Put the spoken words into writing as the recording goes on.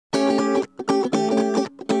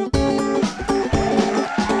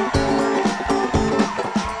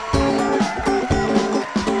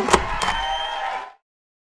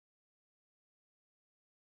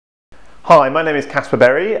Hi, my name is Caspar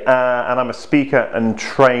Berry and I'm a speaker and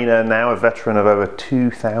trainer now, a veteran of over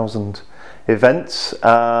 2,000 events.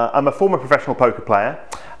 I'm a former professional poker player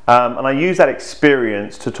and I use that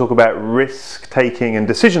experience to talk about risk taking and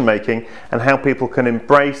decision making and how people can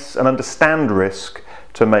embrace and understand risk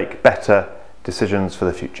to make better decisions for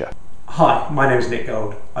the future. Hi, my name is Nick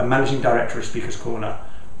Gold. I'm Managing Director of Speakers Corner.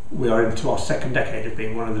 We are into our second decade of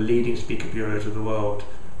being one of the leading speaker bureaus of the world.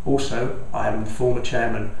 Also, I am the former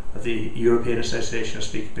chairman of the European Association of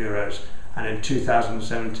Speaker Bureaus, and in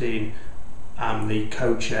 2017 I'm the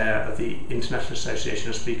co-chair of the International Association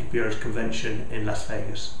of Speaker Bureaus convention in Las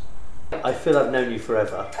Vegas. I feel I've known you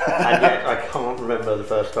forever, and yet I can't remember the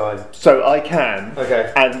first time. So I can,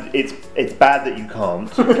 okay, and it's bad that you can't.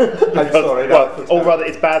 I'm sorry. Or rather,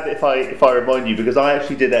 it's bad that if I remind you, because I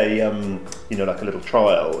actually did a like a little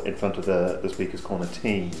trial in front of the Speakers Corner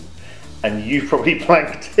team. And you probably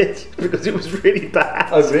blanked it because it was really bad.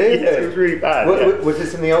 Oh really? Yes, it was really bad. Was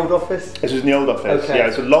this in the old office? This was in the old office. Okay. Yeah,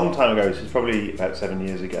 it's a long time ago. This is probably about 7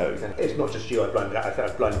 years ago. It's not just you I blinded out. I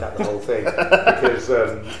think I blinded out the whole thing because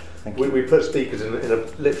we put speakers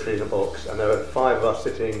literally in a box, and there were 5 of us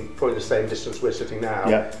sitting probably the same distance we're sitting now.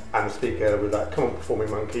 Yeah. And the speaker was like, "Come on,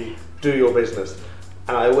 performing monkey, do your business."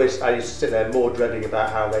 And I used to sit there more dreading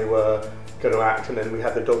about how they were going to act, and then we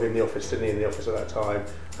had the dog in the office, sitting in the office at that time,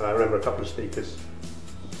 and I remember a couple of speakers,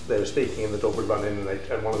 they were speaking and the dog would run in,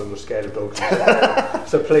 and one of them was scared of dogs.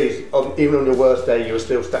 So please, even on your worst day, you were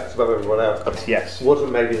still stacked above everyone else. Yes.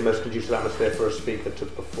 Wasn't maybe the most conducive atmosphere for a speaker to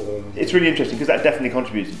perform. It's really interesting because that definitely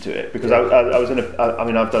contributed to it, because I was in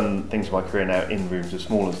I've done things in my career now in rooms as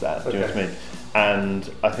small as that, do you know what I mean? And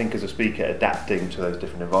I think as a speaker, adapting to those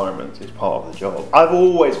different environments is part of the job. I've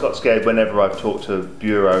always got scared whenever I've talked to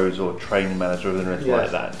bureaus or training managers or anything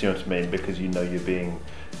like that, do you know what I mean? Because you know you're being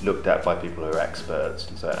looked at by people who are experts,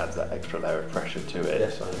 and so it adds that extra layer of pressure to it.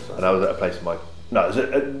 Yes, I understand. And I was at a place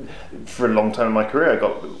for a long time in my career,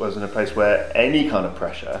 was in a place where any kind of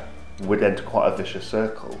pressure would enter quite a vicious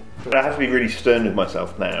circle. But I have to be really stern with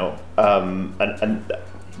myself now, and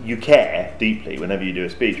you care deeply whenever you do a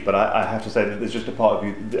speech, but I have to say that there's just a part of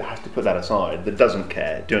you that has to put that aside, that doesn't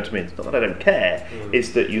care. Do you know what I mean? It's not that I don't care, it's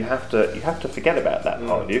that you have to forget about that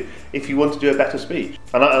part of you if you want to do a better speech.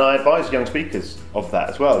 And I advise young speakers of that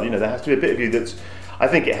as well. You know, there has to be a bit of you that's, I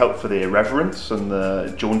think it helped for the irreverence and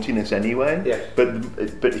the jauntiness anyway. Yeah.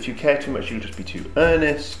 But if you care too much, you'll just be too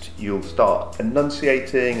earnest. You'll start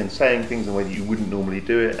enunciating and saying things in a way that you wouldn't normally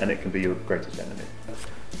do it, and it can be your greatest enemy.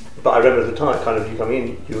 But I remember at the time, kind of, you coming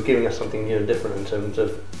in, you were giving us something new and different in terms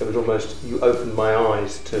of, it was almost, you opened my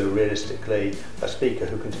eyes to realistically a speaker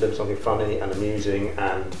who can deliver something funny and amusing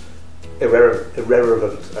and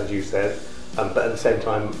irreverent, as you said, but at the same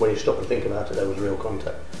time, when you stop and think about it, there was real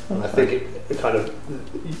content. And I think it kind of,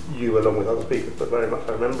 you along with other speakers, but very much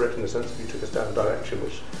I remember it in the sense that you took us down a direction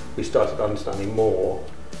which we started understanding more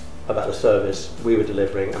about the service we were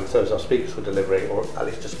delivering and the service our speakers were delivering, or at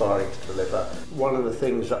least aspiring to deliver. One of the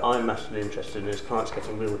things that I'm massively interested in is clients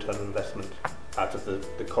getting real return on investment out of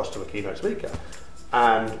the cost of a keynote speaker.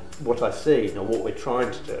 And what I've seen, or what we're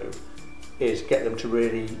trying to do, is get them to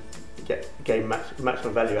really gain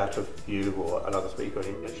maximum value out of you or another speaker.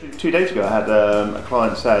 2 days ago I had a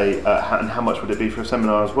client say, and how much would it be for a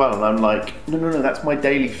seminar as well? And I'm like, no, that's my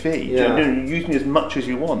daily fee. Yeah. You use me as much as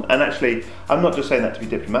you want. And actually, I'm not just saying that to be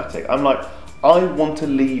diplomatic. I'm like, I want to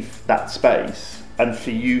leave that space and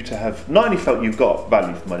for you to have not only felt you've got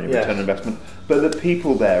value for money, return on investment, but that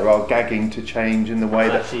people there are gagging to change in the way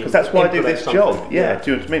that, because that's why I do this job. Yeah,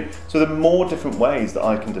 do you know what I mean? So the more different ways that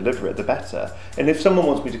I can deliver it, the better. And if someone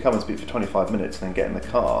wants me to come and speak for 25 minutes and then get in the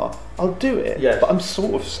car, I'll do it. Yes. But I'm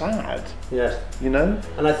sort of sad. Yes. You know?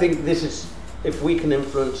 And I think this is, if we can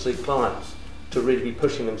influence the clients to really be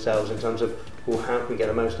pushing themselves in terms of, well, how can we get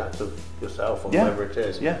the most out of yourself or whoever it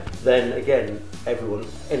is, then again, everyone,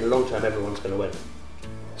 in the long term, everyone's going to win.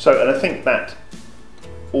 So, and I think that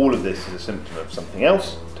all of this is a symptom of something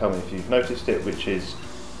else. Tell me if you've noticed it, which is,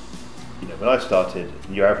 you know, when I started,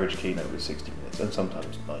 your average keynote was 60 minutes and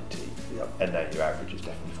sometimes 90, and now your average is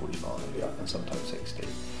definitely 45 and sometimes 60.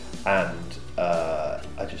 And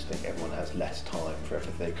I just think everyone has less time for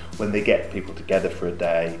everything. When they get people together for a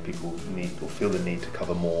day, people need or feel the need to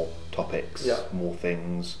cover more topics, more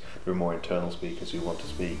things. There are more internal speakers who want to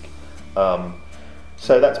speak.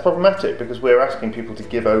 So that's problematic because we're asking people to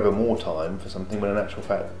give over more time for something when in actual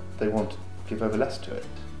fact they want to give over less to it.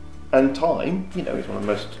 And time, you know, is one of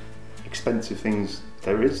the most expensive things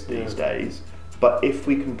there is these days. But if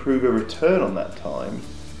we can prove a return on that time,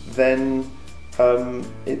 then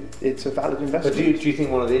it's a valid investment. But do you think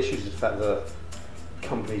one of the issues is the fact that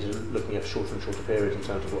companies are looking at shorter and shorter periods in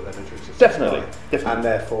terms of what they're interested in? Definitely. And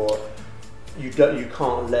therefore, you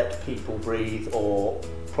can't let people breathe, or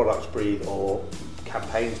products breathe, or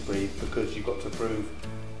campaigns breathe, because you've got to prove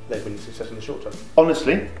they've been successful in the short term.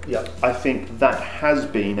 Honestly, Yeah. I think that has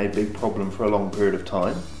been a big problem for a long period of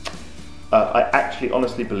time. I actually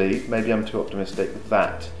honestly believe, maybe I'm too optimistic,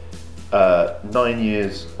 that 9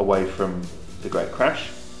 years away from the Great Crash,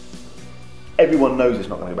 everyone knows it's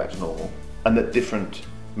not going to go back to normal, and that different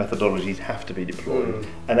methodologies have to be deployed.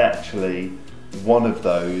 And actually, one of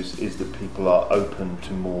those is that people are open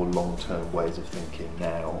to more long-term ways of thinking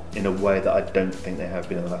now, in a way that I don't think they have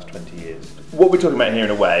been in the last 20 years. What we're talking about here,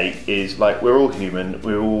 in a way, is like, we're all human,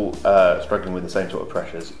 we're all struggling with the same sort of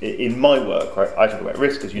pressures. In my work, right, I talk about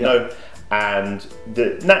risk, as you know, and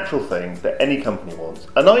the natural thing that any company wants,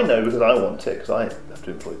 and I know because I want it, because I have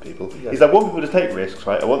to employ people, is I want people to take risks,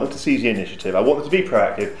 right? I want them to seize the initiative, I want them to be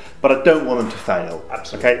proactive, but I don't want them to fail.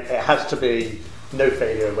 Absolutely. Okay? It has to be no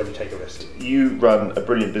failure when you take a risk. You run a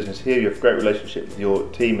brilliant business here, you have a great relationship with your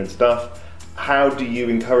team and staff. How do you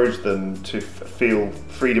encourage them to feel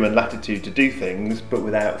freedom and latitude to do things, but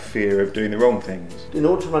without fear of doing the wrong things? In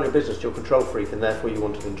order to run a business, you're a control freak, and therefore you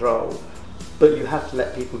want to control. But you have to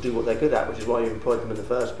let people do what they're good at, which is why you employed them in the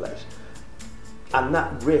first place. And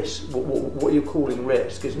that risk, what you're calling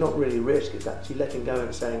risk, is not really risk, it's actually letting go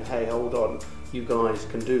and saying, hey, hold on, you guys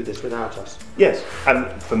can do this without us. Yes,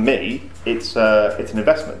 and for me, it's an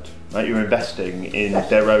investment. Right? You're investing in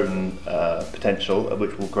their own potential,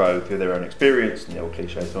 which will grow through their own experience, and the old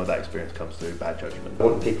cliche, some of that experience comes through bad judgment. I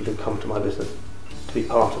want people to come to my business to be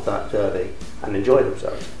part of that journey and enjoy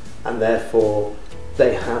themselves, and therefore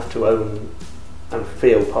they have to own and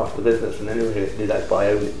feel part of the business, and the only way they can do that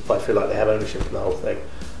is by feel like they have ownership of the whole thing.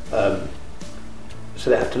 So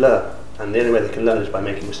they have to learn, and the only way they can learn is by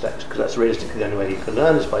making mistakes, because that's realistically the only way you can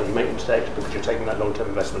learn, is by you make mistakes, because you're taking that long-term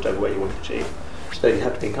investment over where you want to achieve. So you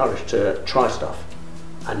have to be encouraged to try stuff,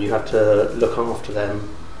 and you have to look after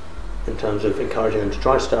them in terms of encouraging them to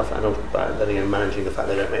try stuff, and also then again managing the fact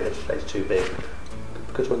they don't make the mistakes too big,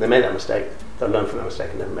 because when they make that mistake, they'll learn from that mistake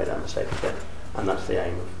and never make that mistake again, and that's the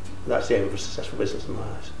aim of a successful business in my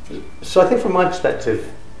eyes. So I think from my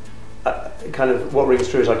perspective, kind of what rings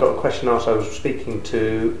true is I got a question asked. I was speaking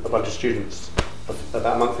to a bunch of students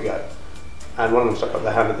about a month ago, and one of them stuck up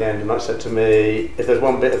their hand at the end and said to me, if there's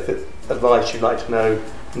one bit of advice you'd like to know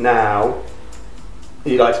now,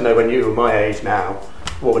 you'd like to know when you were my age now,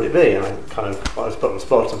 what would it be? And I was put on the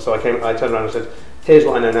spot, and so I turned around and said, here's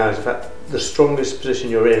what I know now, is in fact the strongest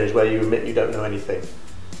position you're in is where you admit you don't know anything.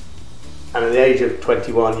 And at the age of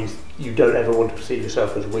 21, you don't ever want to perceive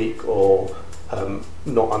yourself as weak or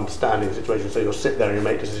not understanding the situation. So you'll sit there and you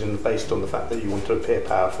make decisions based on the fact that you want to appear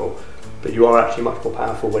powerful. But you are actually much more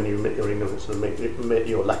powerful when you admit your ignorance and admit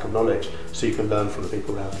your lack of knowledge, so you can learn from the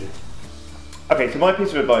people around you. Okay, so my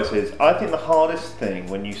piece of advice is, I think the hardest thing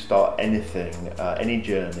when you start anything, any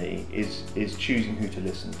journey, is choosing who to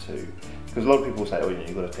listen to. Because a lot of people say, oh,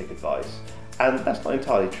 you've got to take advice. And that's not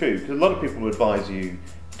entirely true, because a lot of people will advise you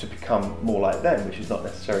to become more like them, which is not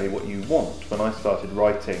necessarily what you want. When I started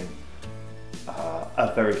writing,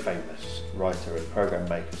 a very famous writer and program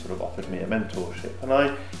maker sort of offered me a mentorship, and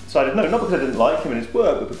I decided no, not because I didn't like him and his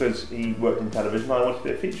work, but because he worked in television. I wanted to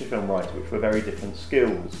be a feature film writer, which were very different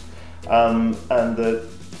skills. And the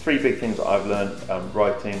three big things that I've learned,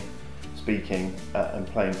 writing, speaking, and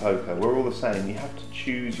playing poker, were all the same. You have to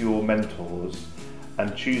choose your mentors,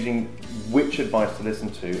 and choosing which advice to listen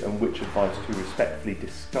to and which advice to respectfully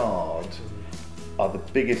discard are the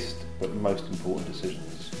biggest but most important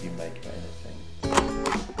decisions you make about it.